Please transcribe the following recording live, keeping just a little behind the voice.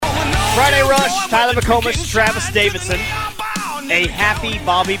Friday Rush, Tyler McComas, Travis Davidson. A happy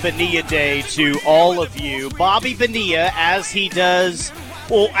Bobby Bonilla Day to all of you. Bobby Bonilla, as he does,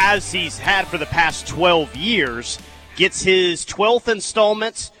 well, as he's had for the past 12 years, gets his 12th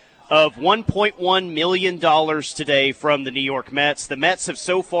installment of $1.1 million today from the New York Mets. The Mets have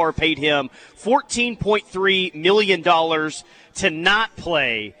so far paid him $14.3 million to not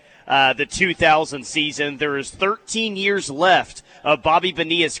play the 2000 season. There is 13 years left of Bobby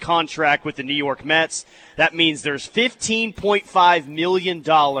Bonilla's contract with the New York Mets. That means there's $15.5 million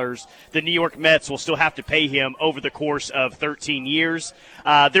the New York Mets will still have to pay him over the course of 13 years.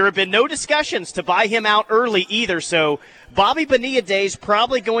 There have been no discussions to buy him out early either, so Bobby Bonilla Day is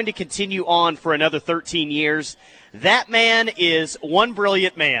probably going to continue on for another 13 years. That man is one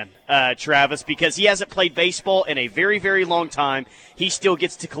brilliant man, Travis, because he hasn't played baseball in a very, very long time. He still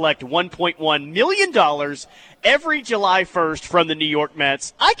gets to collect $1.1 million every July 1st from the New York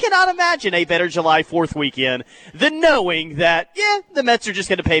Mets. I cannot imagine a better July 4th weekend than knowing that, the Mets are just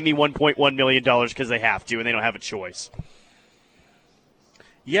going to pay me $1.1 million because they have to and they don't have a choice.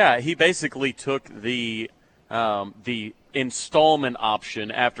 Yeah, he basically took the installment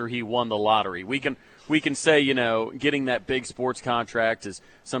option after he won the lottery. We can say, getting that big sports contract is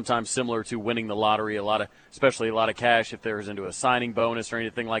sometimes similar to winning the lottery, especially a lot of cash if there's into a signing bonus or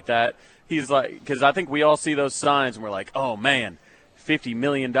anything like that. He's like, because I think we all see those signs and we're like, oh man, $50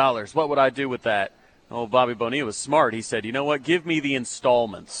 million. What would I do with that? Oh, Bobby Bonilla was smart. He said, you know what? Give me the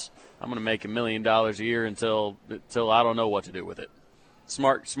installments. I'm going to make $1 million a year until I don't know what to do with it.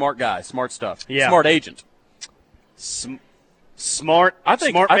 Smart guy, smart stuff. Yeah. Smart agent. Smart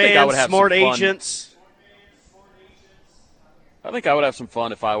agents. I think I would have some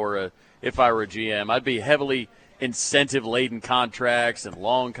fun if I were a GM. I'd be heavily incentive-laden contracts and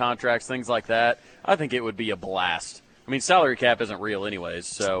long contracts, things like that. I think it would be a blast. I mean, salary cap isn't real anyways,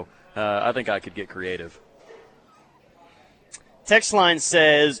 so I think I could get creative. Text line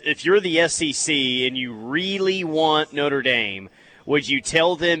says, if you're the SEC and you really want Notre Dame, would you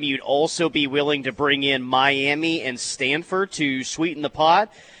tell them you'd also be willing to bring in Miami and Stanford to sweeten the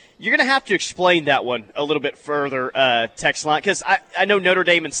pot? You're going to have to explain that one a little bit further, text line, because I know Notre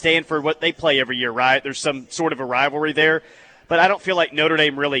Dame and Stanford, what they play every year, right? There's some sort of a rivalry there, but I don't feel like Notre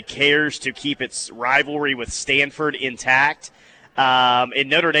Dame really cares to keep its rivalry with Stanford intact. And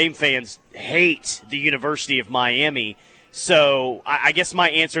Notre Dame fans hate the University of Miami. So I guess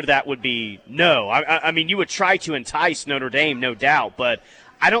my answer to that would be no. I mean, you would try to entice Notre Dame, no doubt, but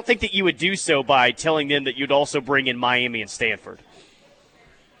I don't think that you would do so by telling them that you'd also bring in Miami and Stanford.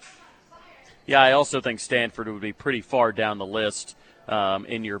 Yeah, I also think Stanford would be pretty far down the list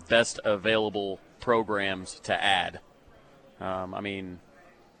in your best available programs to add. I mean,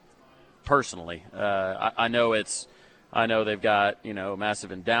 personally, I know they've got, a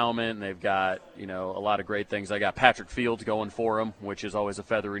massive endowment, and they've got, a lot of great things. They got Patrick Fields going for them, which is always a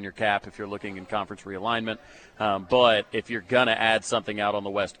feather in your cap if you're looking in conference realignment. But if you're going to add something out on the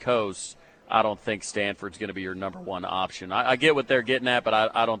West Coast, I don't think Stanford's going to be your number one option. I get what they're getting at,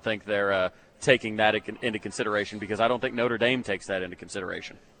 but I don't think they're taking that into consideration, because I don't think Notre Dame takes that into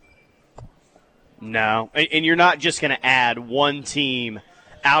consideration. No, and you're not just going to add one team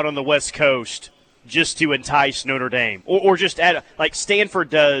out on the West Coast just to entice Notre Dame, or just add, like Stanford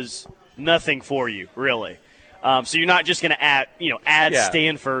does nothing for you, really. So you're not just going to add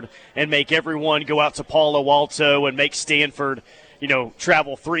Stanford and make everyone go out to Palo Alto and make Stanford,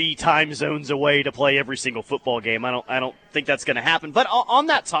 travel 3 time zones away to play every single football game. I don't think that's going to happen. But on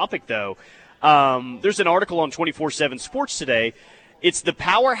that topic, though, there's an article on 24/7 Sports today. It's the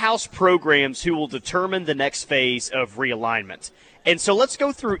powerhouse programs who will determine the next phase of realignment. And so let's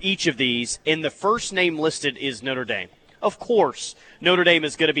go through each of these, and the first name listed is Notre Dame. Of course, Notre Dame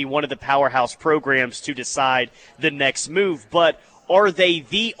is going to be one of the powerhouse programs to decide the next move, but are they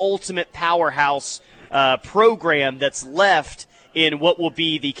the ultimate powerhouse program that's left in what will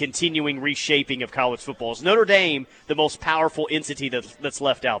be the continuing reshaping of college football? Is Notre Dame the most powerful entity that's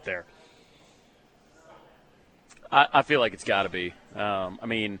left out there? I feel like it's got to be. I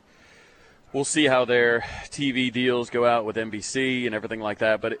mean, we'll see how their TV deals go out with NBC and everything like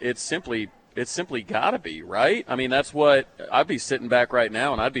that, but it's simply got to be, right? I mean, that's what I'd be sitting back right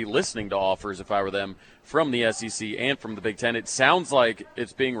now, and I'd be listening to offers if I were them from the SEC and from the Big Ten. It sounds like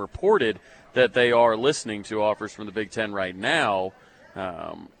it's being reported that they are listening to offers from the Big Ten right now.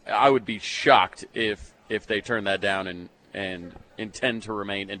 I would be shocked if they turn that down and intend to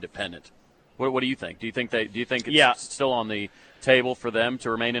remain independent. What do you think? Do you think it's still on the table for them to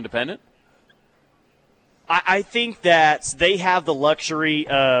remain independent? I think that they have the luxury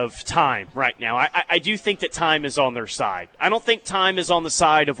of time right now. I do think that time is on their side. I don't think time is on the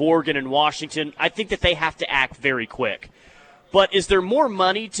side of Oregon and Washington. I think that they have to act very quick. But is there more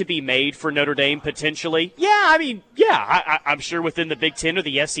money to be made for Notre Dame potentially? I'm sure within the Big Ten or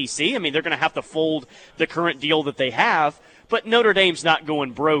the SEC. I mean, they're going to have to fold the current deal that they have. But Notre Dame's not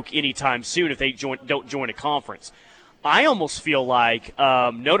going broke anytime soon if they don't join a conference. I almost feel like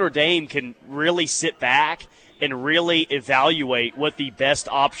Notre Dame can really sit back and really evaluate what the best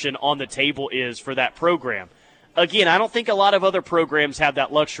option on the table is for that program. Again, I don't think a lot of other programs have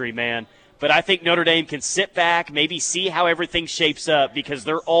that luxury, man. But I think Notre Dame can sit back, maybe see how everything shapes up, because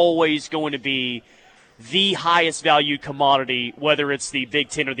they're always going to be the highest valued commodity, whether it's the Big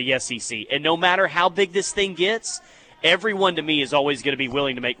Ten or the SEC. And no matter how big this thing gets, everyone to me is always going to be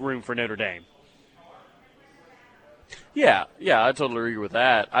willing to make room for Notre Dame. Yeah, I totally agree with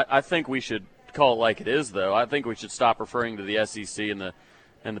that. I think we should call it like it is, though. I think we should stop referring to the SEC and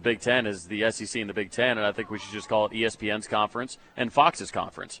the Big Ten as the SEC and the Big Ten, and I think we should just call it ESPN's conference and Fox's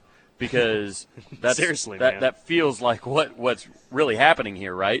conference. Because that's, seriously, that feels like what's really happening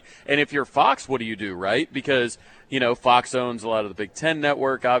here, right? And if you're Fox, what do you do, right? Because, Fox owns a lot of the Big Ten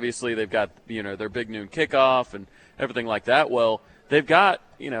network. Obviously, they've got, their big noon kickoff and everything like that. Well, they've got,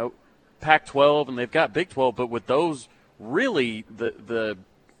 Pac-12 and they've got Big 12, but with those, really the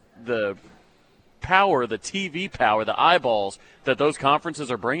power, the TV power, the eyeballs that those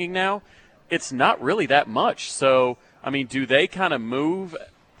conferences are bringing now, it's not really that much. So, I mean, do they kind of move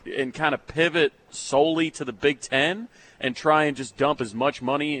and kind of pivot solely to the Big Ten and try and just dump as much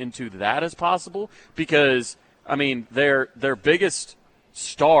money into that as possible? Because, I mean, their biggest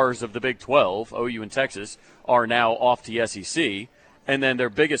stars of the Big 12, OU and Texas, are now off to SEC, and then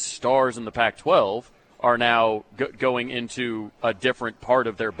their biggest stars in the Pac-12 are now going into a different part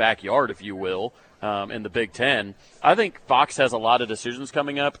of their backyard, if you will, in the Big Ten. I think Fox has a lot of decisions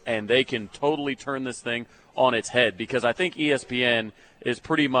coming up, and they can totally turn this thing on its head, because I think ESPN is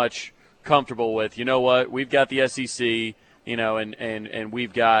pretty much comfortable with, we've got the SEC, and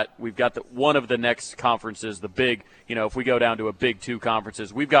we've got one of the next conferences, the big, if we go down to a Big Two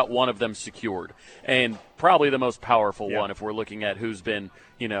conferences, we've got one of them secured, and probably the most powerful one if we're looking at who's been,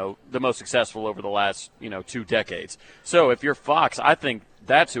 the most successful over the last, 2 decades. So if you're Fox, I think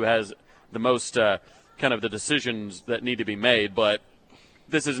that's who has the most kind of the decisions that need to be made, but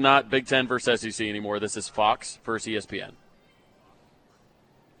this is not Big Ten versus SEC anymore. This is Fox versus ESPN.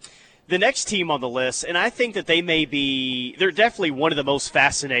 The next team on the list, and I think that they're definitely one of the most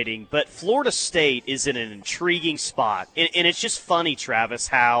fascinating, but Florida State is in an intriguing spot. And it's just funny, Travis,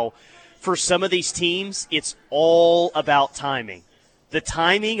 how for some of these teams, it's all about timing. The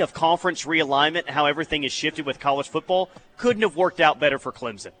timing of conference realignment, how everything is shifted with college football, couldn't have worked out better for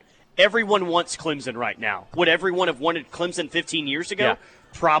Clemson. Everyone wants Clemson right now. Would everyone have wanted Clemson 15 years ago? Yeah.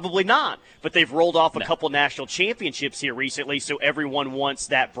 Probably not, but they've rolled off a couple national championships here recently, so everyone wants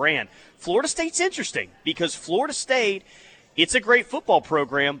that brand. Florida State's interesting because Florida State, it's a great football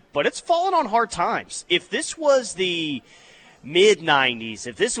program, but it's fallen on hard times. If this was the mid-'90s,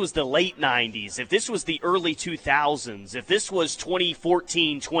 if this was the late 90s, if this was the early 2000s, if this was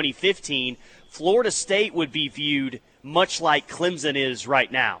 2014, 2015, Florida State would be viewed much like Clemson is right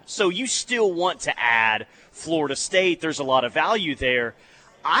now. So you still want to add Florida State. There's a lot of value there.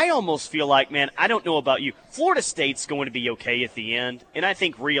 I almost feel like, man, I don't know about you, Florida State's going to be okay at the end, and I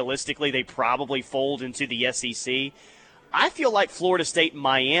think realistically they probably fold into the SEC. I feel like Florida State and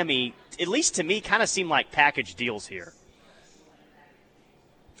Miami, at least to me, kind of seem like package deals here.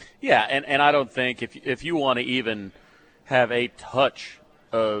 Yeah, and I don't think if you want to even have a touch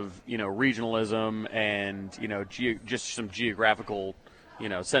of, regionalism and, just some geographical,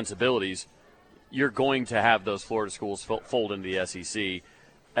 sensibilities, you're going to have those Florida schools fold into the SEC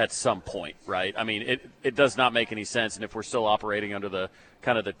at some point, right? I mean, it does not make any sense, and if we're still operating under the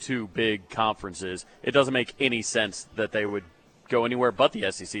kind of the two big conferences, it doesn't make any sense that they would go anywhere but the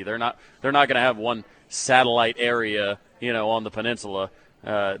SEC. They're not going to have one satellite area, on the peninsula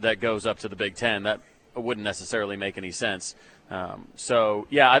that goes up to the Big Ten. That wouldn't necessarily make any sense.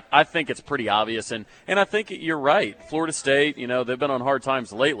 I think it's pretty obvious, and I think you're right. Florida State, they've been on hard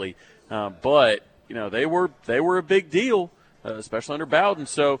times lately, but they were a big deal. Especially under Bowden.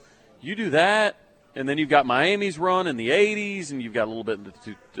 So you do that, and then you've got Miami's run in the 80s, and you've got a little bit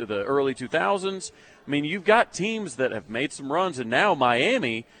into the early 2000s. I mean, you've got teams that have made some runs, and now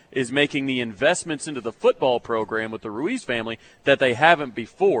Miami is making the investments into the football program with the Ruiz family that they haven't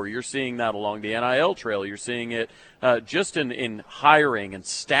before. You're seeing that along the NIL trail. You're seeing it just in hiring and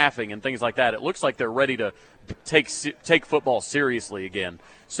staffing and things like that. It looks like they're ready to take football seriously again.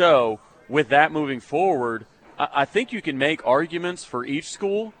 So with that moving forward, I think you can make arguments for each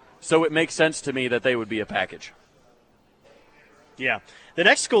school, so it makes sense to me that they would be a package. Yeah. The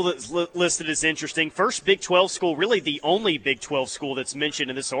next school that's listed is interesting. First Big 12 school, really the only Big 12 school that's mentioned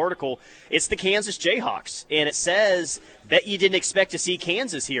in this article, it's the Kansas Jayhawks. And it says, bet you didn't expect to see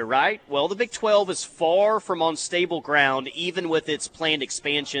Kansas here, right? Well, the Big 12 is far from on stable ground, even with its planned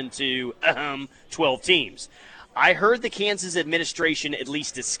expansion to 12 teams. I heard the Kansas administration at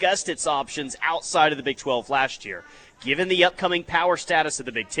least discussed its options outside of the Big 12 last year. Given the upcoming power status of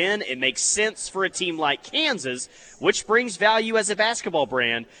the Big Ten, it makes sense for a team like Kansas, which brings value as a basketball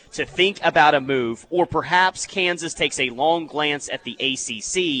brand, to think about a move, or perhaps Kansas takes a long glance at the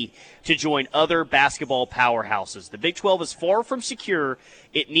ACC to join other basketball powerhouses. The Big 12 is far from secure.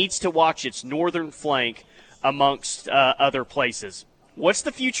 It needs to watch its northern flank amongst other places. What's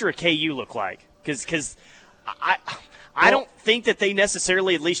the future of KU look like? Because I don't think that they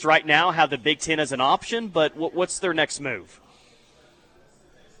necessarily, at least right now, have the Big Ten as an option, but what's their next move?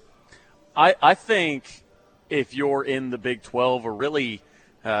 I think if you're in the Big 12 or really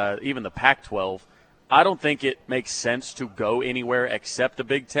even the Pac-12, I don't think it makes sense to go anywhere except the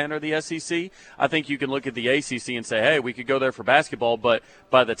Big Ten or the SEC. I think you can look at the ACC and say, hey, we could go there for basketball, but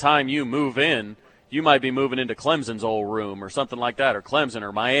by the time you move in, you might be moving into Clemson's old room or something like that, or Clemson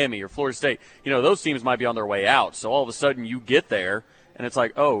or Miami or Florida State. Those teams might be on their way out. So all of a sudden you get there, and it's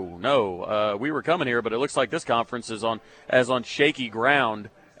like, oh, no, we were coming here, but it looks like this conference is on shaky ground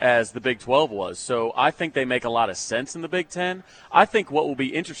as the Big 12 was. So I think they make a lot of sense in the Big 10. I think what will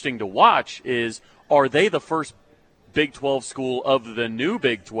be interesting to watch is, are they the first Big 12 school of the new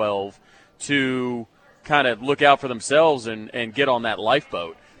Big 12 to kind of look out for themselves and get on that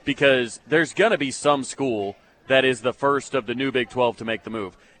lifeboat? Because there's going to be some school that is the first of the new Big 12 to make the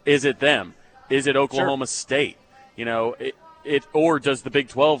move. Is it them? Is it Oklahoma State? Or does the Big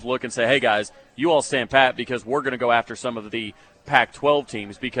 12 look and say, hey, guys, you all stand pat because we're going to go after some of the Pac-12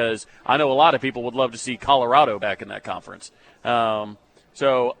 teams, because I know a lot of people would love to see Colorado back in that conference.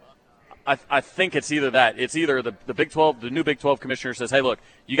 So I think it's either that. It's either the Big 12, the new Big 12 commissioner says, hey, look,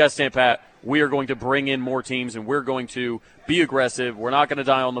 you guys stand pat. We are going to bring in more teams, and we're going to be aggressive. We're not going to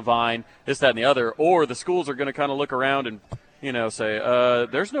die on the vine, this, that, and the other. Or the schools are going to kind of look around and, say,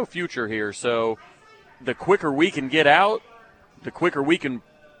 there's no future here. So the quicker we can get out, the quicker we can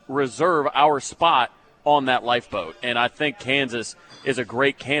reserve our spot on that lifeboat. And I think Kansas is a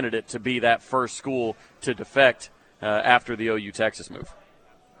great candidate to be that first school to defect after the OU Texas move.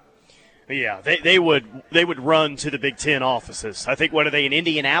 Yeah, they would run to the Big Ten offices. I think, what are they, in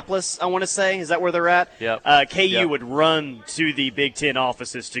Indianapolis, I want to say? Is that where they're at? Yep. KU would run to the Big Ten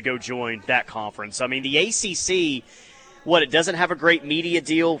offices to go join that conference. I mean, the ACC, it doesn't have a great media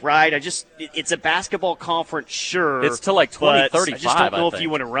deal, right? It's a basketball conference, sure. It's till like 2035, I just don't know if you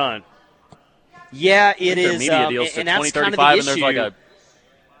want to run. Yeah, it is. Media deals and to that's 2035, kind of the and there's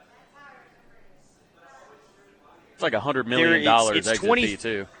it's like $100 million exit fee,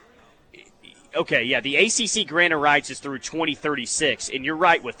 too. Okay, yeah, the ACC grant of rights is through 2036, and you're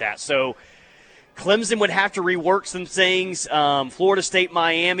right with that. So Clemson would have to rework some things, Florida State,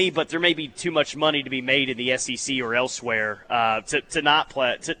 Miami, but there may be too much money to be made in the SEC or elsewhere to not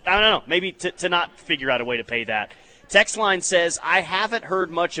play. I don't know, maybe to not figure out a way to pay that. Text line says, I haven't heard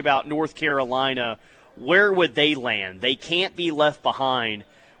much about North Carolina. Where would they land? They can't be left behind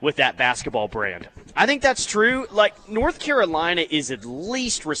with that basketball brand. I think that's true. Like, North Carolina is at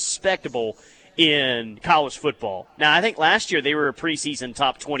least respectable in college football. Now, I think last year they were a preseason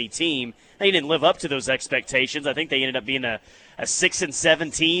top 20 team. They didn't live up to those expectations. I think they ended up being a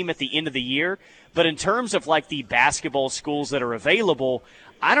 6-7 team at the end of the year. But in terms of like the basketball schools that are available,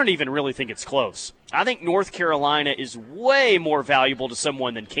 I don't even really think it's close. I think North Carolina is way more valuable to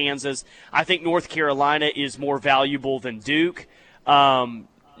someone than Kansas. I think North Carolina is more valuable than Duke.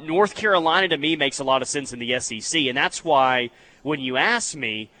 North Carolina, to me, makes a lot of sense in the SEC, and that's why when you asked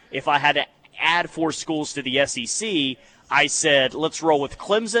me if I had to add 4 schools to the SEC, I said, let's roll with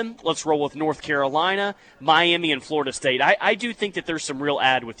Clemson, let's roll with North Carolina, Miami, and Florida State. I do think that there's some real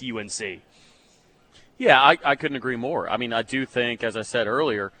add with UNC. Yeah, I couldn't agree more. I mean, I do think, as I said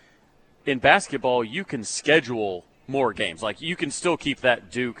earlier, in basketball, you can schedule more games. Like, you can still keep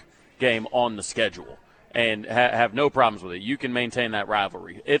that Duke game on the schedule and have no problems with it. You can maintain that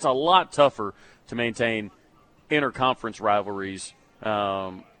rivalry. It's a lot tougher to maintain interconference rivalries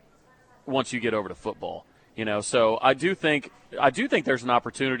once you get over to football. So I do think there's an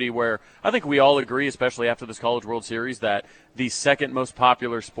opportunity where I think we all agree, especially after this College World Series, that the second most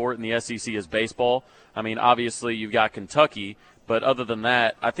popular sport in the SEC is baseball. I mean, obviously you've got Kentucky, But other than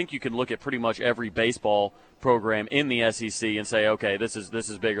that, I think you can look at pretty much every baseball program in the SEC and say, okay, this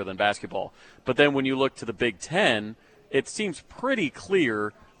is bigger than basketball. But then when you look to the Big Ten, it seems pretty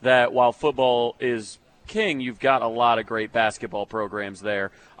clear that while football is king, you've got a lot of great basketball programs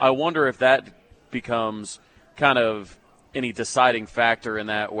there. I wonder if that becomes kind of any deciding factor in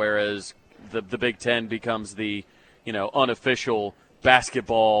that, whereas the Big Ten becomes the, unofficial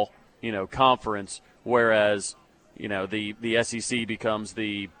basketball, conference, whereas, the SEC becomes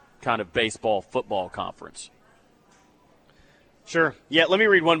the kind of baseball football conference. Sure. Yeah, let me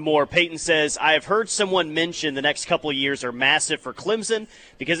read one more. Peyton says, I have heard someone mention the next couple of years are massive for Clemson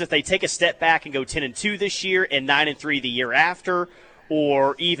because if they take a step back and go 10-2 this year and 9-3 the year after,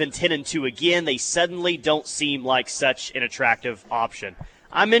 or even 10-2 again, they suddenly don't seem like such an attractive option.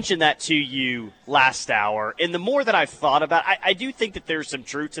 I mentioned that to you last hour, and the more that I've thought about it, I do think that there's some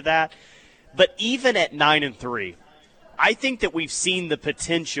truth to that. But even at 9-3, I think that we've seen the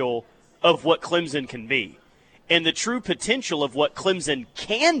potential of what Clemson can be. And the true potential of what Clemson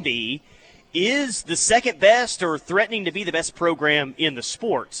can be is the second best or threatening to be the best program in the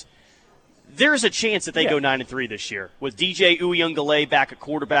sport. There's a chance that they go 9-3 this year with DJ Uiagalelei back at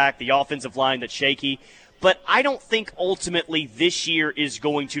quarterback, the offensive line that's shaky. But I don't think ultimately this year is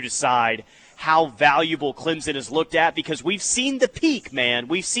going to decide how valuable Clemson is looked at because we've seen the peak, man.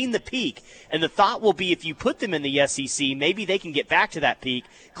 We've seen the peak. And the thought will be if you put them in the SEC, maybe they can get back to that peak.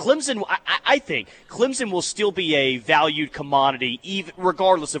 Clemson, I think Clemson will still be a valued commodity even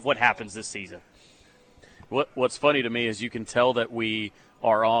regardless of what happens this season. What's funny to me is you can tell that we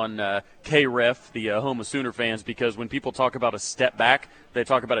are on KREF, the home of Sooner fans, because when people talk about a step back, they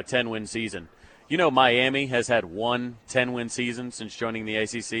talk about a 10-win season. Miami has had one 10-win season since joining the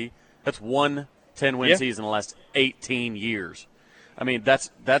ACC. That's one 10-win season in the last 18 years. I mean,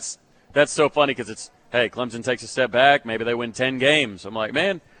 that's so funny because it's, hey, Clemson takes a step back. Maybe they win 10 games. I'm like,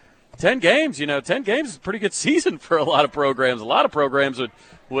 man, 10 games, 10 games is a pretty good season for a lot of programs. A lot of programs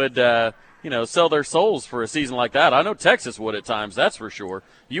would sell their souls for a season like that. I know Texas would at times, that's for sure.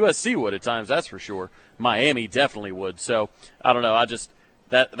 USC would at times, that's for sure. Miami definitely would. So, I don't know.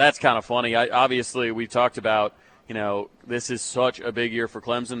 That's kind of funny. Obviously, we've talked about, this is such a big year for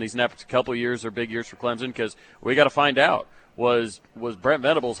Clemson. These next couple of years are big years for Clemson because we got to find out, was Brent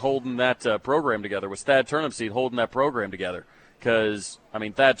Venables holding that program together? Was Thad Turnipseed holding that program together? Because,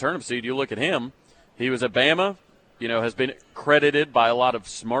 Thad Turnipseed, you look at him, he was at Bama, has been credited by a lot of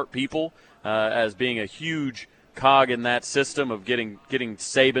smart people as being a huge cog in that system of getting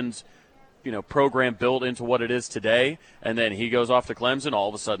Saban's program built into what it is today, and then he goes off to Clemson. All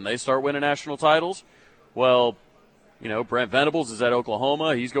of a sudden, they start winning national titles. Well, Brent Venables is at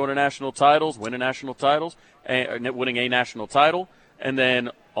Oklahoma. He's going to national titles, winning national titles, and winning a national title, and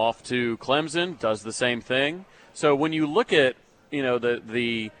then off to Clemson, does the same thing. So when you look at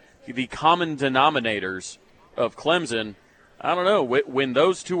the common denominators of Clemson, I don't know. When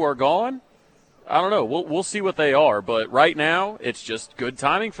those two are gone, I don't know. We'll see what they are. But right now, it's just good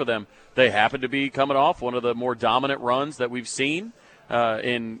timing for them. They happen to be coming off one of the more dominant runs that we've seen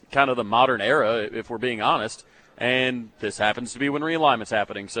in kind of the modern era, if we're being honest. And this happens to be when realignment's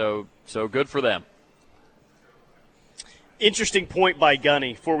happening. So good for them. Interesting point by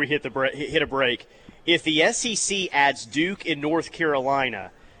Gunny before we hit a break. If the SEC adds Duke and North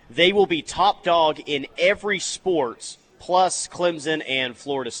Carolina, they will be top dog in every sport plus Clemson and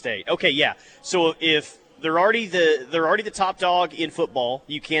Florida State. Okay, yeah. So if they're already the top dog in football,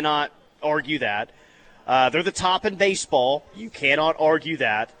 you cannot argue that. They're the top in baseball. You cannot argue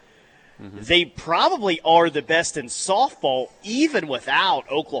that. Mm-hmm. They probably are the best in softball, even without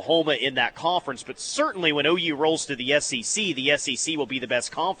Oklahoma in that conference. But certainly when OU rolls to the SEC will be the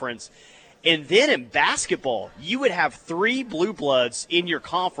best conference. And then in basketball, you would have 3 blue bloods in your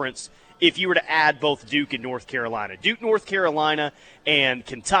conference if you were to add both Duke and North Carolina. Duke, North Carolina, and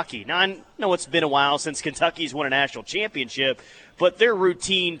Kentucky. Now, I know it's been a while since Kentucky's won a national championship, but they're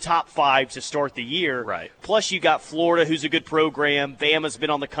routine top 5 to start the year. Right. Plus, you got Florida, who's a good program. Bama's been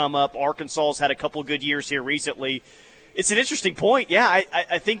on the come-up. Arkansas's had a couple good years here recently. It's an interesting point. Yeah,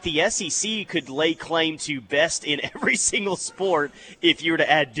 I think the SEC could lay claim to best in every single sport if you were to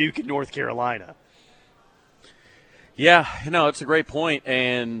add Duke and North Carolina. Yeah, it's a great point.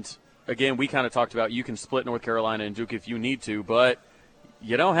 And, again, we kind of talked about you can split North Carolina and Duke if you need to, but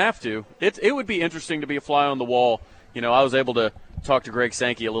you don't have to. It would be interesting to be a fly on the wall. I was able to talk to Greg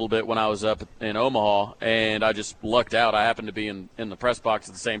Sankey a little bit when I was up in Omaha, and I just lucked out. I happened to be in the press box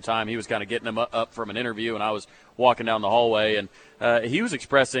at the same time. He was kind of getting him up from an interview, and I was walking down the hallway, and he was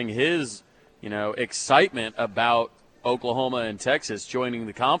expressing his, excitement about Oklahoma and Texas joining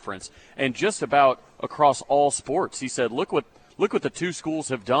the conference, and just about across all sports. He said, look what look what the two schools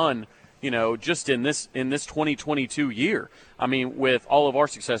have done, just in this 2022 year. I mean, with all of our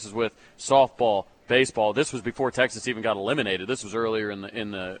successes with softball, baseball. This was before Texas even got eliminated. This was earlier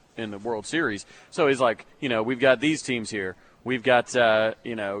in the World Series. So he's like, we've got these teams here. We've got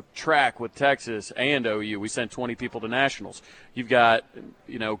track with Texas and OU. We sent 20 people to nationals. You've got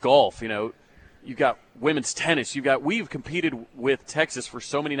golf. You've got women's tennis. We've competed with Texas for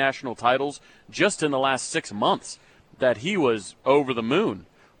so many national titles just in the last 6 months that he was over the moon.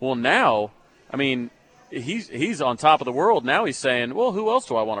 Well, now, I mean, he's on top of the world. Now he's saying, well, who else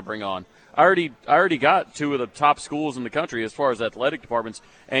do I want to bring on? I already got two of the top schools in the country as far as athletic departments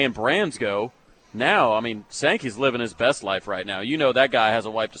and brands go. Now, I mean, Sankey's living his best life right now. That guy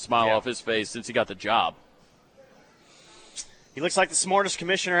hasn't wiped a smile off his face since he got the job. He looks like the smartest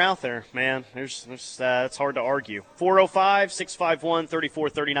commissioner out there, man. It's hard to argue.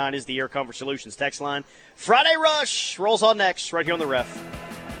 405-651-3439 is the Air Comfort Solutions text line. Friday Rush rolls on next right here on the Ref.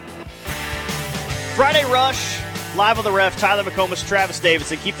 Friday Rush, live on the Ref. Tyler McComas, Travis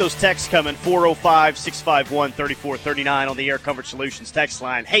Davidson. Keep those texts coming. 405-651-3439 on the Air Comfort Solutions text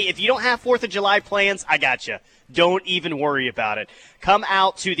line. Hey, if you don't have 4th of July plans, I got you. Don't even worry about it. Come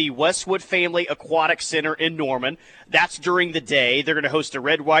out to the Westwood Family Aquatic Center in Norman. That's during the day. They're going to host a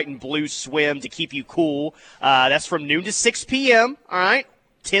red, white, and blue swim to keep you cool. That's from noon to 6 p.m., all right?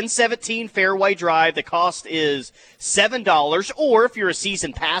 1017 Fairway Drive. The cost is $7, or if you're a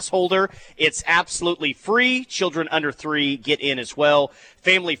season pass holder, it's absolutely free. Children under 3 get in as well.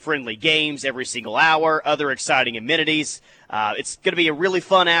 Family-friendly games every single hour, other exciting amenities. It's going to be a really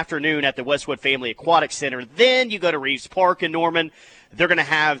fun afternoon at the Westwood Family Aquatic Center. Then you go to Reeves Park in Norman. They're going to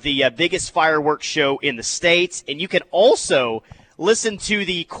have the biggest fireworks show in the state, and you can also listen to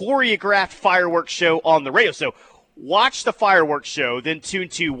the choreographed fireworks show on the radio. So watch the fireworks show, then tune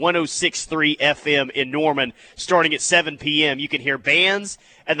to 106.3 FM in Norman starting at 7 p.m. You can hear bands,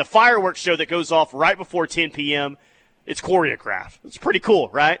 and the fireworks show that goes off right before 10 p.m., it's choreographed. It's pretty cool,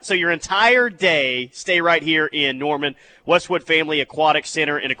 right? So your entire day, stay right here in Norman, Westwood Family Aquatic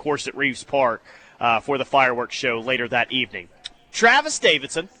Center, and, of course, at Reeves Park for the fireworks show later that evening. Travis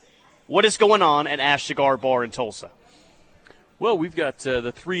Davidson, what is going on at Ash Cigar Bar in Tulsa? Well, we've got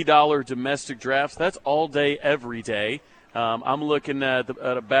the $3 domestic drafts. That's all day, every day. I'm looking at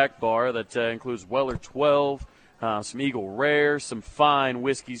a back bar that includes Weller 12, some Eagle Rare, some fine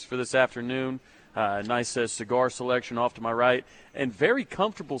whiskeys for this afternoon. Nice cigar selection off to my right, and very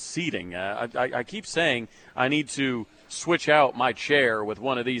comfortable seating. I keep saying I need to switch out my chair with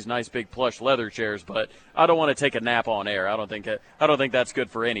one of these nice big plush leather chairs, but I don't want to take a nap on air. I don't think that's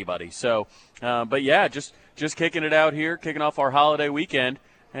good for anybody. So, but yeah, just kicking it out here, kicking off our holiday weekend,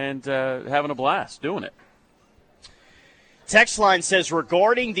 and having a blast doing it. Text line says,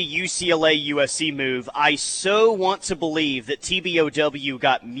 regarding the UCLA-USC move, I so want to believe that TBOW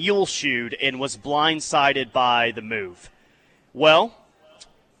got mule-shoed and was blindsided by the move. Well,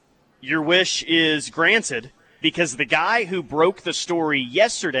 your wish is granted, because the guy who broke the story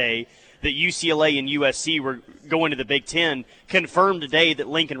yesterday that UCLA and USC were going to the Big Ten confirmed today that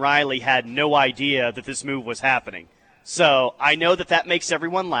Lincoln Riley had no idea that this move was happening. So I know that makes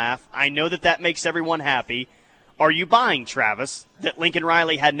everyone laugh. I know that makes everyone happy. Are you buying, Travis, that Lincoln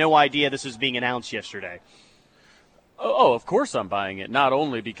Riley had no idea this was being announced yesterday? Oh, of course I'm buying it. Not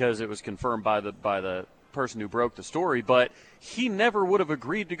only because it was confirmed by the person who broke the story, but he never would have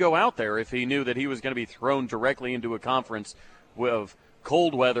agreed to go out there if he knew that he was going to be thrown directly into a conference with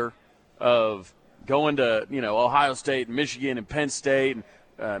cold weather, of going to Ohio State and Michigan and Penn State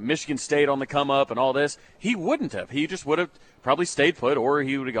and Michigan State on the come up and all this. He wouldn't have. He just would have probably stayed put, or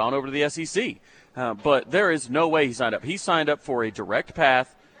he would have gone over to the SEC. But there is no way he signed up. He signed up for a direct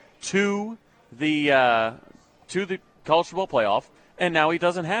path to the college football playoff, and now he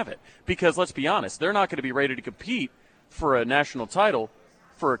doesn't have it. Because let's be honest, they're not going to be ready to compete for a national title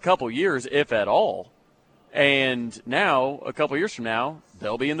for a couple years, if at all. And now, a couple years from now,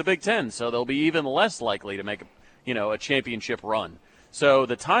 they'll be in the Big Ten, so they'll be even less likely to make a championship run. So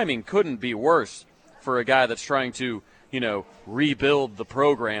the timing couldn't be worse for a guy that's trying to rebuild the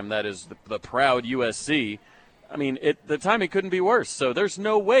program that is the proud USC. I mean, the timing couldn't be worse. So there's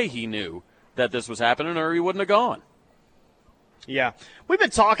no way he knew that this was happening, or he wouldn't have gone. Yeah. We've been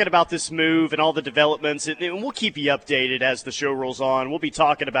talking about this move and all the developments, and we'll keep you updated as the show rolls on. We'll be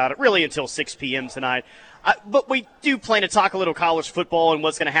talking about it really until 6 p.m. tonight. But we do plan to talk a little college football and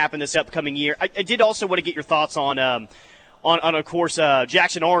what's going to happen this upcoming year. I did also want to get your thoughts on of course,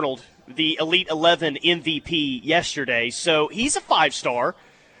 Jackson Arnold, the Elite 11 MVP yesterday. So he's a 5-star,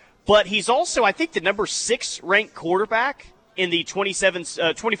 but he's also, I think, the number 6 ranked quarterback in the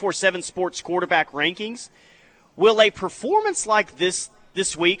 24/7 Sports quarterback rankings. Will a performance like this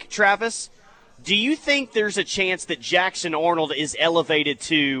week, Travis, do you think there's a chance that Jackson Arnold is elevated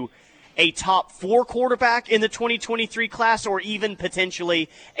to a top 4 quarterback in the 2023 class, or even potentially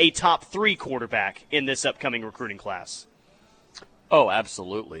a top 3 quarterback in this upcoming recruiting class? Oh,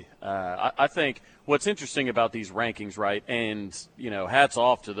 absolutely. I think what's interesting about these rankings, right, and, hats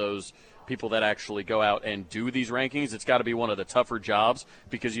off to those people that actually go out and do these rankings. It's got to be one of the tougher jobs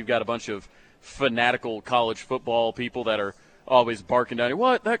because you've got a bunch of fanatical college football people that are always barking down,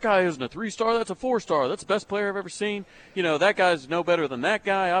 what, that guy isn't a 3-star, that's a 4-star, that's the best player I've ever seen. That guy's no better than that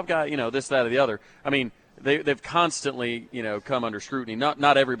guy. I've got, this, that, or the other. I mean, they've constantly, come under scrutiny.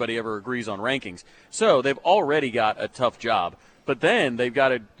 Not everybody ever agrees on rankings. So they've already got a tough job. But then they've got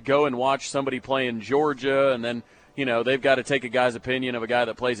to go and watch somebody play in Georgia, and then, they've got to take a guy's opinion of a guy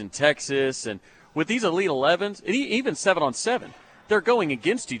that plays in Texas. And with these Elite 11s, even 7-on-7, they're going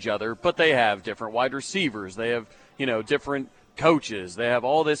against each other, but they have different wide receivers. They have, different coaches. They have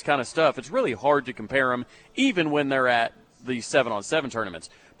all this kind of stuff. It's really hard to compare them, even when they're at the 7-on-7 tournaments.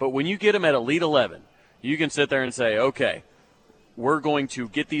 But when you get them at Elite 11, you can sit there and say, okay, we're going to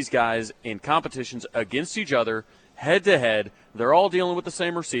get these guys in competitions against each other, head-to-head. They're all dealing with the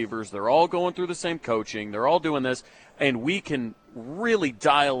same receivers. They're all going through the same coaching. They're all doing this, and we can really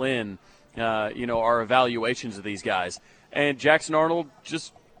dial in, our evaluations of these guys. And Jackson Arnold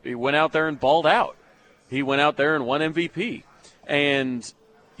he went out there and balled out. He went out there and won MVP. And,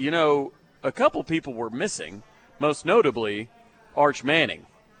 a couple people were missing, most notably Arch Manning.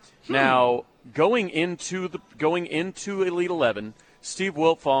 Now, going into Elite 11, Steve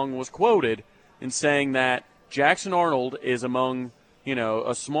Wiltfong was quoted in saying that Jackson Arnold is among,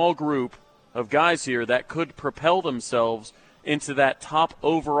 a small group of guys here that could propel themselves into that top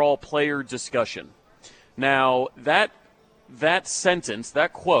overall player discussion. Now, that sentence,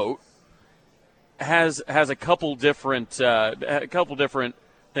 that quote, has a couple different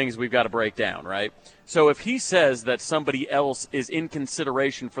things we've got to break down, right? So if he says that somebody else is in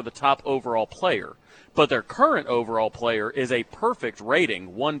consideration for the top overall player, but their current overall player is a perfect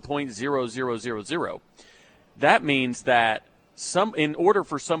rating, 1.0000, that means that in order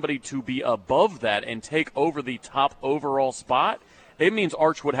for somebody to be above that and take over the top overall spot, it means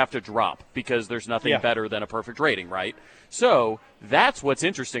Arch would have to drop because there's nothing better than a perfect rating, right? So that's what's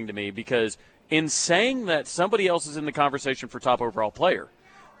interesting to me, because in saying that somebody else is in the conversation for top overall player,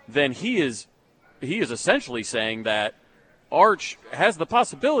 then he is essentially saying that Arch has the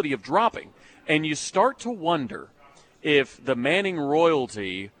possibility of dropping. And you start to wonder if the Manning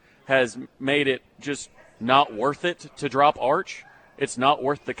royalty has made it just not worth it to drop Arch. It's not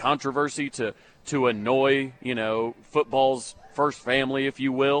worth the controversy to annoy, football's first family, if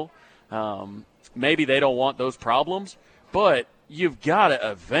you will. Maybe they don't want those problems, but you've got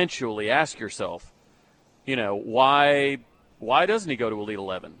to eventually ask yourself, why doesn't he go to Elite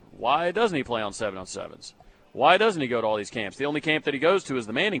 11? Why doesn't he play on 7-on-7s? Why doesn't he go to all these camps? The only camp that he goes to is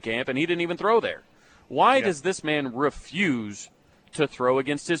the Manning camp, and he didn't even throw there. Why does this man refuse to throw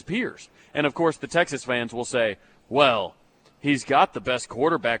against his peers? And, of course, the Texas fans will say, well, he's got the best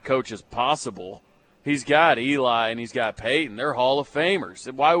quarterback coaches possible. He's got Eli and he's got Peyton. They're Hall of Famers.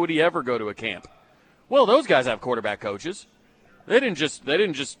 Why would he ever go to a camp? Well, those guys have quarterback coaches. They didn't just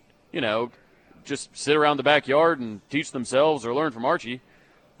just sit around the backyard and teach themselves or learn from Archie.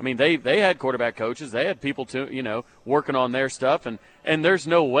 I mean, they had quarterback coaches. They had people working on their stuff, and there's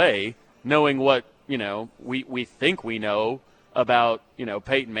no way, knowing what we think we know about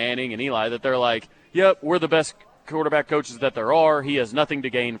Peyton Manning and Eli, that they're like, yep, we're the best quarterback coaches that there are. He has nothing to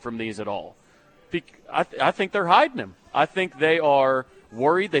gain from these at all. I think they're hiding him. I think they are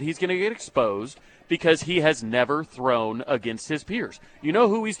worried that he's going to get exposed because he has never thrown against his peers. You know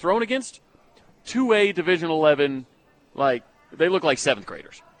who he's thrown against? 2A Division 11, they look like 7th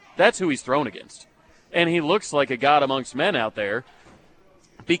graders. That's who he's thrown against. And he looks like a god amongst men out there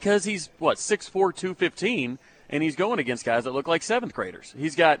because he's, 6'4", 215, and he's going against guys that look like 7th graders.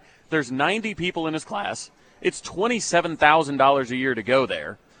 There's 90 people in his class. It's $27,000 a year to go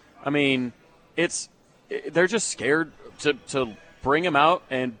there. I mean, they're just scared to bring him out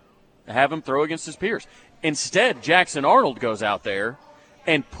and have him throw against his peers. Instead, Jackson Arnold goes out there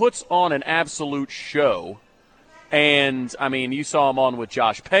and puts on an absolute show. And, I mean, you saw him on with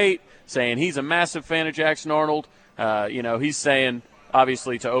Josh Pate saying he's a massive fan of Jackson Arnold. He's saying,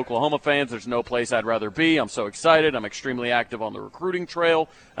 obviously, to Oklahoma fans, there's no place I'd rather be. I'm so excited. I'm extremely active on the recruiting trail.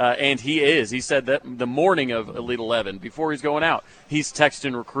 And he is. He said that the morning of Elite 11, before he's going out, he's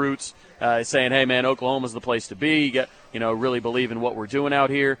texting recruits saying, hey, man, Oklahoma's the place to be. You really believe in what we're doing out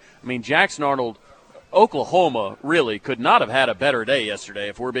here. I mean, Jackson Arnold Oklahoma really could not have had a better day yesterday,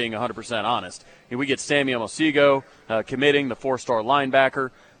 if we're being 100% honest. We get Sammy Omosigho committing, the 4-star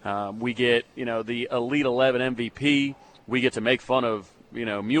linebacker. We get, the Elite 11 MVP. We get to make fun of,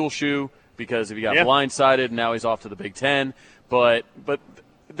 Muleshoe because if he got blindsided, now he's off to the Big Ten. But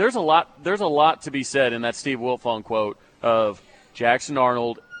there's a lot to be said in that Steve Wiltfong quote of Jackson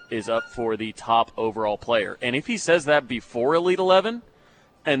Arnold is up for the top overall player. And if he says that before Elite 11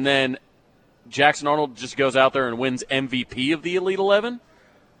 and then Jackson Arnold just goes out there and wins MVP of the Elite 11,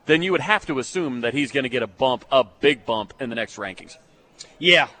 then you would have to assume that he's going to get a big bump in the next rankings.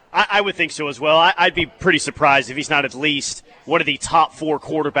 Yeah, I would think so as well. I'd be pretty surprised if he's not at least one of the top 4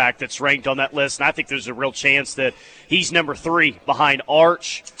 quarterback that's ranked on that list. And I think there's a real chance that he's number 3 behind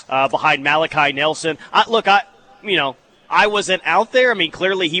Arch, behind Malachi Nelson. I wasn't out there. I mean,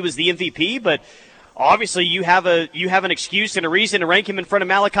 clearly he was the MVP, but obviously you have an excuse and a reason to rank him in front of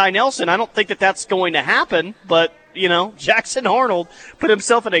Malachi Nelson. I don't think that that's going to happen, but Jackson Arnold put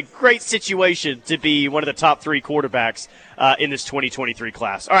himself in a great situation to be one of the top 3 quarterbacks in this 2023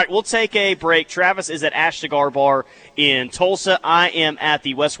 class. All right, we'll take a break. Travis is at Ash Cigar Bar in Tulsa. I am at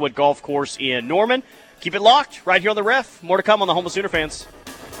the Westwood Golf Course in Norman. Keep it locked right here on the Ref. More to come on the Home of Sooner Fans.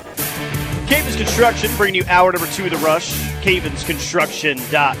 Cavens Construction bringing you hour number 2 of The Rush,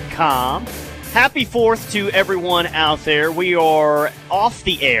 cavensconstruction.com. Happy 4th to everyone out there. We are off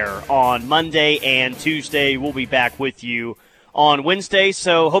the air on Monday and Tuesday. We'll be back with you on Wednesday.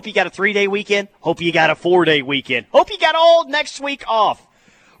 So hope you got a 3-day weekend. Hope you got a 4-day weekend. Hope you got all next week off.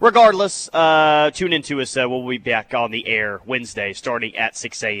 Regardless, tune in to us. We'll be back on the air Wednesday starting at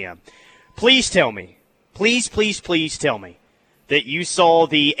 6 a.m. Please tell me, please tell me that you saw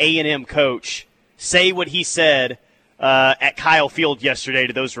the A&M coach say what he said at Kyle Field yesterday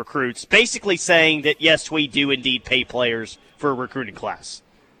to those recruits, basically saying that, yes, we do indeed pay players for a recruiting class.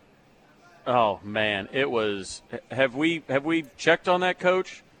 Oh, man, it was – have we checked on that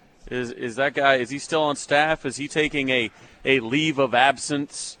coach? Is that guy – is he still on staff? Is he taking a leave of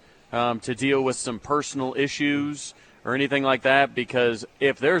absence to deal with some personal issues or anything like that? Because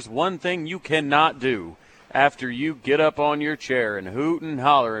if there's one thing you cannot do after you get up on your chair and hoot and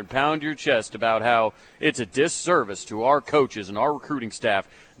holler and pound your chest about how it's a disservice to our coaches and our recruiting staff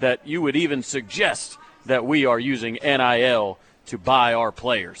that you would even suggest that we are using NIL to buy our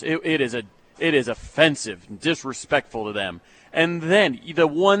players. It is offensive and disrespectful to them. And then the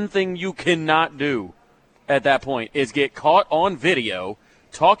one thing you cannot do at that point is get caught on video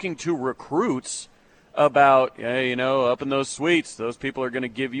talking to recruits about, hey, up in those suites, those people are going to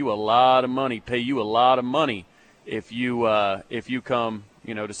give you a lot of money, pay you a lot of money if you come,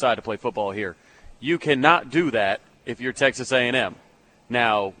 decide to play football here. You cannot do that if you're Texas A&M.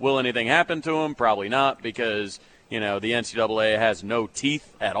 Now, will anything happen to them? Probably not, because the NCAA has no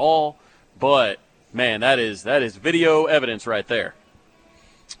teeth at all. But man, that is video evidence right there.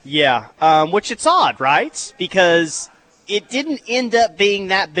 Yeah, which it's odd, right? Because it didn't end up being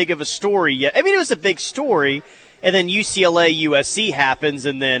that big of a story yet. I mean, it was a big story, and then UCLA USC happens,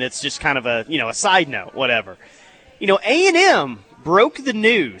 and then it's just kind of a side note, whatever. A&M broke the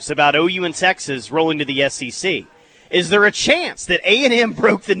news about OU and Texas rolling to the SEC. Is there a chance that A&M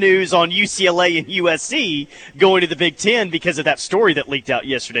broke the news on UCLA and USC going to the Big Ten because of that story that leaked out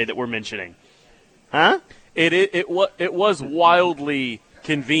yesterday that we're mentioning? Huh? It was wildly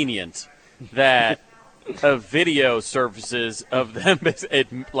convenient that a video surfaces of them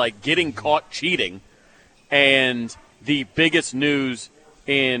getting caught cheating, and the biggest news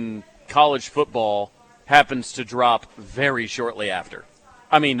in college football happens to drop very shortly after.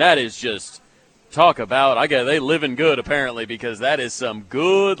 I mean, that is just talk about, they live in good apparently, because that is some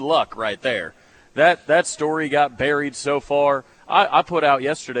good luck right there. That story got buried so far. I put out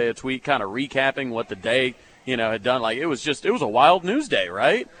yesterday a tweet kind of recapping what the day had done. It was a wild news day,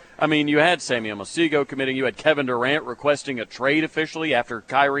 right? I mean, you had Sammy Omosigho committing. You had Kevin Durant requesting a trade officially after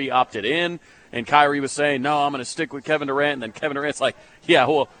Kyrie opted in. And Kyrie was saying, no, I'm going to stick with Kevin Durant. And then Kevin Durant's like, yeah,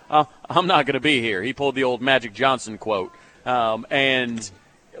 well, I'm not going to be here. He pulled the old Magic Johnson quote. And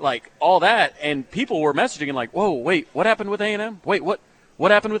all that. And people were messaging like, whoa, wait, what happened with A&M? Wait, what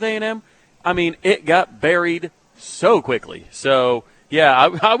happened with A&M? I mean, it got buried so quickly. So, yeah,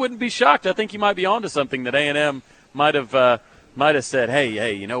 I wouldn't be shocked. I think you might be onto something that A&M might have said,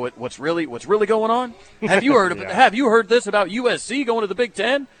 hey, what's really going on? Have you heard Have you heard this about USC going to the Big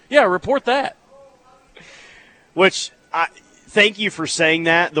Ten? Yeah, report that. Which thank you for saying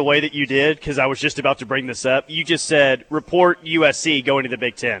that the way that you did, because I was just about to bring this up. You just said report USC going to the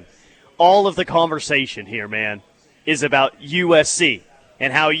Big Ten. All of the conversation here, man, is about USC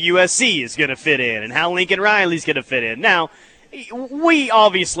and how USC is going to fit in and how Lincoln Riley's going to fit in. Now, we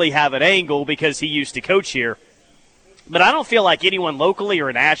obviously have an angle because he used to coach here, but I don't feel like anyone locally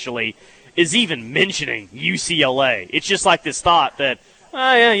or nationally is even mentioning UCLA. It's just like this thought that,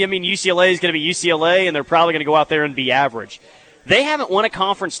 UCLA is going to be UCLA, and they're probably going to go out there and be average. They haven't won a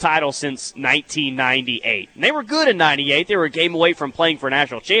conference title since 1998. And they were good in 98. They were a game away from playing for a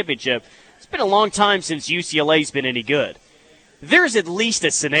national championship. It's been a long time since UCLA's been any good. There's at least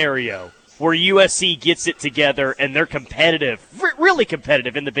a scenario where USC gets it together and they're competitive, really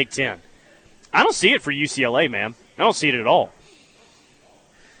competitive in the Big Ten. I don't see it for UCLA, man. I don't see it at all.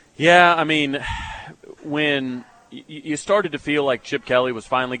 Yeah, I mean, when you started to feel like Chip Kelly was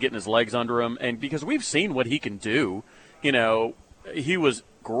finally getting his legs under him, and because we've seen what he can do, he was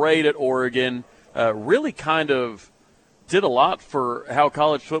great at Oregon, really kind of did a lot for how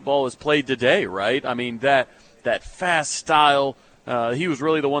college football is played today, right? I mean, that fast style, he was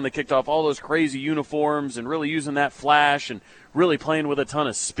really the one that kicked off all those crazy uniforms and really using that flash and really playing with a ton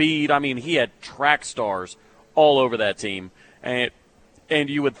of speed. I mean, he had track stars all over that team. And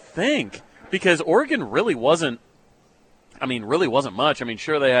you would think, because Oregon really wasn't much. I mean,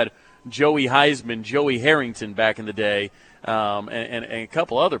 sure, they had Joey Heisman, Joey Harrington back in the day, and a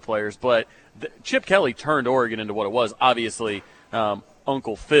couple other players. But Chip Kelly turned Oregon into what it was. Obviously,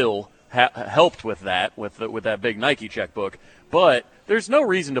 Uncle Phil helped with that, with that big Nike checkbook. But there's no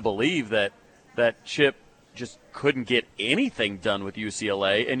reason to believe that Chip just couldn't get anything done with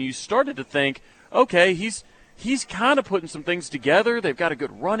UCLA. And you started to think, okay, he's kind of putting some things together. They've got a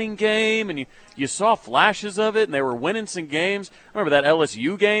good running game, and you saw flashes of it, and they were winning some games. Remember that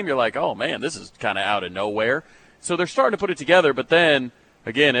LSU game? You're like, oh, man, this is kind of out of nowhere. So they're starting to put it together, but then,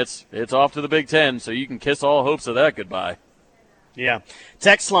 again, it's off to the Big Ten, so you can kiss all hopes of that goodbye. Yeah.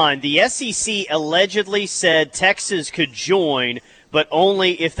 Text line, the SEC allegedly said Texas could join, but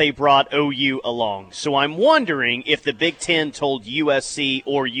only if they brought OU along. So I'm wondering if the Big Ten told USC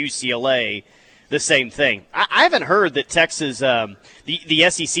or UCLA the same thing. I haven't heard that Texas, the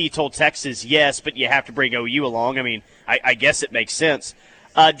SEC told Texas, yes, but you have to bring OU along. I mean, I guess it makes sense.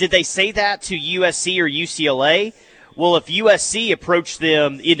 Did they say that to USC or UCLA? Well, if USC approached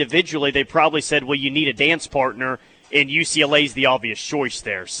them individually, they probably said, well, you need a dance partner, and UCLA's the obvious choice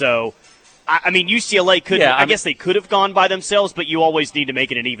there. So, I mean, UCLA could, I guess they could have gone by themselves, but you always need to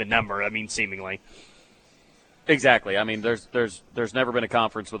make it an even number, I mean, seemingly. Exactly. I mean, there's never been a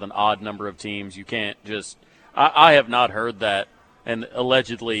conference with an odd number of teams. You can't just – I have not heard that, and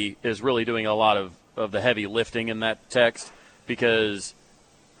allegedly is really doing a lot of the heavy lifting in that text, because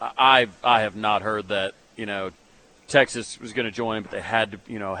I have not heard that, Texas was going to join, but they had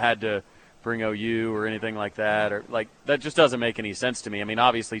to bring OU or anything like that. Or like that just doesn't make any sense to me. I mean,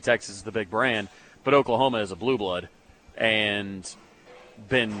 obviously Texas is the big brand, but Oklahoma is a blue blood and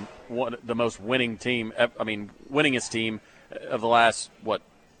been the most winning team. I mean, winningest team of the last,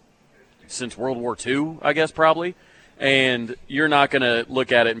 since World War II, I guess, probably. And you're not going to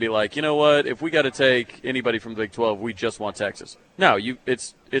look at it and be like, you know what, if we got to take anybody from the Big 12, we just want Texas. No,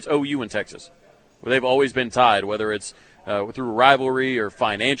 it's OU and Texas. They've always been tied, whether it's through rivalry or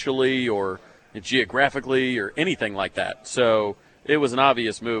financially or geographically or anything like that. So it was an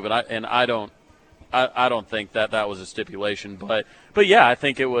obvious move, and I don't think that was a stipulation. But yeah, I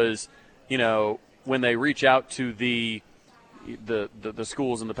think it was, when they reach out to the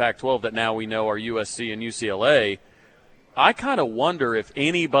schools in the Pac-12 that now we know are USC and UCLA, I kind of wonder if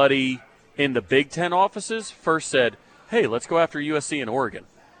anybody in the Big Ten offices first said, hey, let's go after USC and Oregon.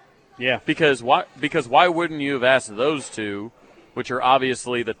 Yeah. Because why wouldn't you have asked those two, which are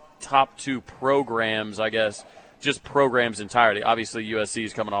obviously the top two programs, I guess, just programs entirely. Obviously USC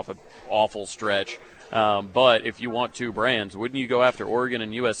is coming off an awful stretch. But if you want two brands, wouldn't you go after Oregon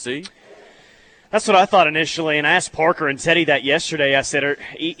and USC? That's what I thought initially, and I asked Parker and Teddy that yesterday. I said, are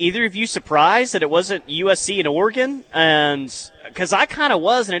either of you surprised that it wasn't USC and Oregon? And because I kind of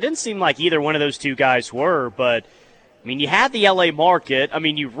was, and it didn't seem like either one of those two guys were, but – I mean, you had the L.A. market. I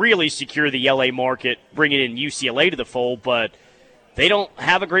mean, you really secure the L.A. market bringing in UCLA to the fold, but they don't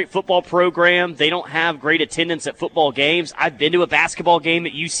have a great football program. They don't have great attendance at football games. I've been to a basketball game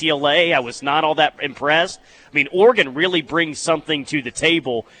at UCLA. I was not all that impressed. I mean, Oregon really brings something to the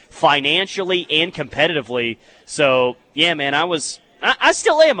table financially and competitively. So, yeah, man, I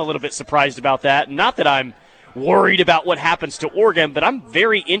still am a little bit surprised about that. Not that I'm worried about what happens to Oregon, but I'm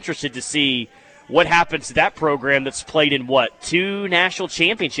very interested to see what happens to that program that's played in, 2 national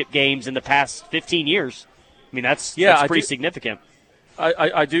championship games in the past 15 years? I mean, that's pretty significant.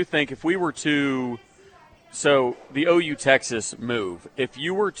 I do think if we were to – so the OU-Texas move, if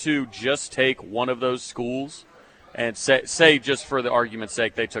you were to just take one of those schools and say just for the argument's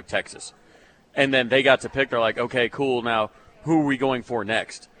sake they took Texas, and then they got to pick, they're like, okay, cool, now who are we going for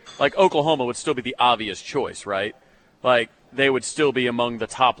next? Like, Oklahoma would still be the obvious choice, right? Like, they would still be among the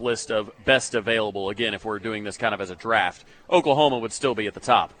top list of best available. Again, if we're doing this kind of as a draft, Oklahoma would still be at the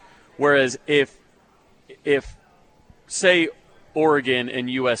top. Whereas if say, Oregon and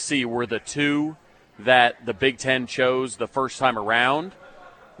USC were the two that the Big Ten chose the first time around,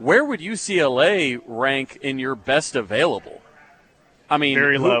 where would UCLA rank in your best available? I mean,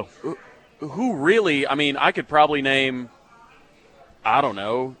 very low. Who really? I mean, I could probably name, I don't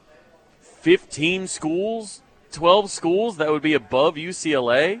know, 15 schools, 12 schools that would be above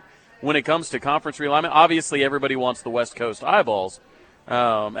UCLA when it comes to conference realignment. Obviously, everybody wants the West Coast eyeballs,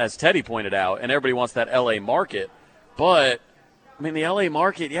 as Teddy pointed out, and everybody wants that LA market. But, I mean, the LA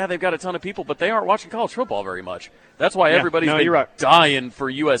market, yeah, they've got a ton of people, but they aren't watching college football very much. That's why everybody's been dying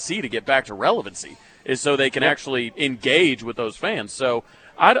for USC to get back to relevancy, is so they can actually engage with those fans. So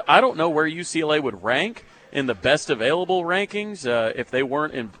I don't know where UCLA would rank in the best available rankings if they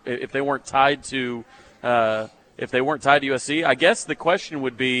weren't tied to USC. I guess the question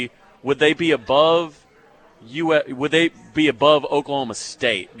would be, would they be above Oklahoma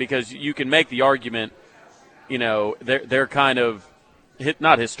State? Because you can make the argument, you know, they're kind of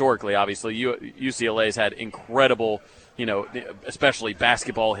not historically, obviously. UCLA's had incredible, you know, especially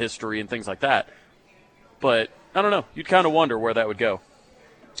basketball history and things like that. But I don't know. You'd kind of wonder where that would go.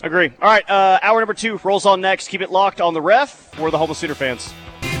 Agree. All right, hour number 2 rolls on next. Keep it locked on the Ref. We're the Home of Sooner fans.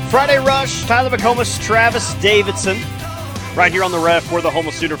 Friday Rush, Tyler McComas, Travis Davidson. Right here on the Ref, we're the Home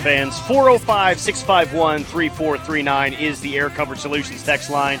of Sooner fans. 405-651-3439 is the Air Comfort Solutions text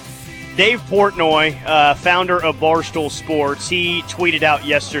line. Dave Portnoy, founder of Barstool Sports, he tweeted out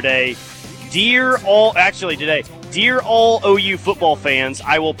yesterday, Dear all OU football fans,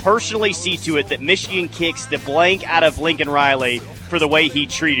 I will personally see to it that Michigan kicks the blank out of Lincoln Riley for the way he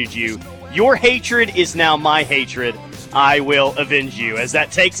treated you. Your hatred is now my hatred. I will avenge you. As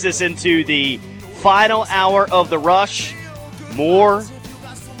that takes us into the final hour of the Rush. More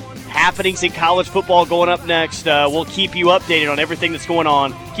happenings in college football going up next. We'll keep you updated on everything that's going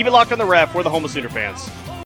on. Keep it locked on the Ref. We're the Home of Sooner fans.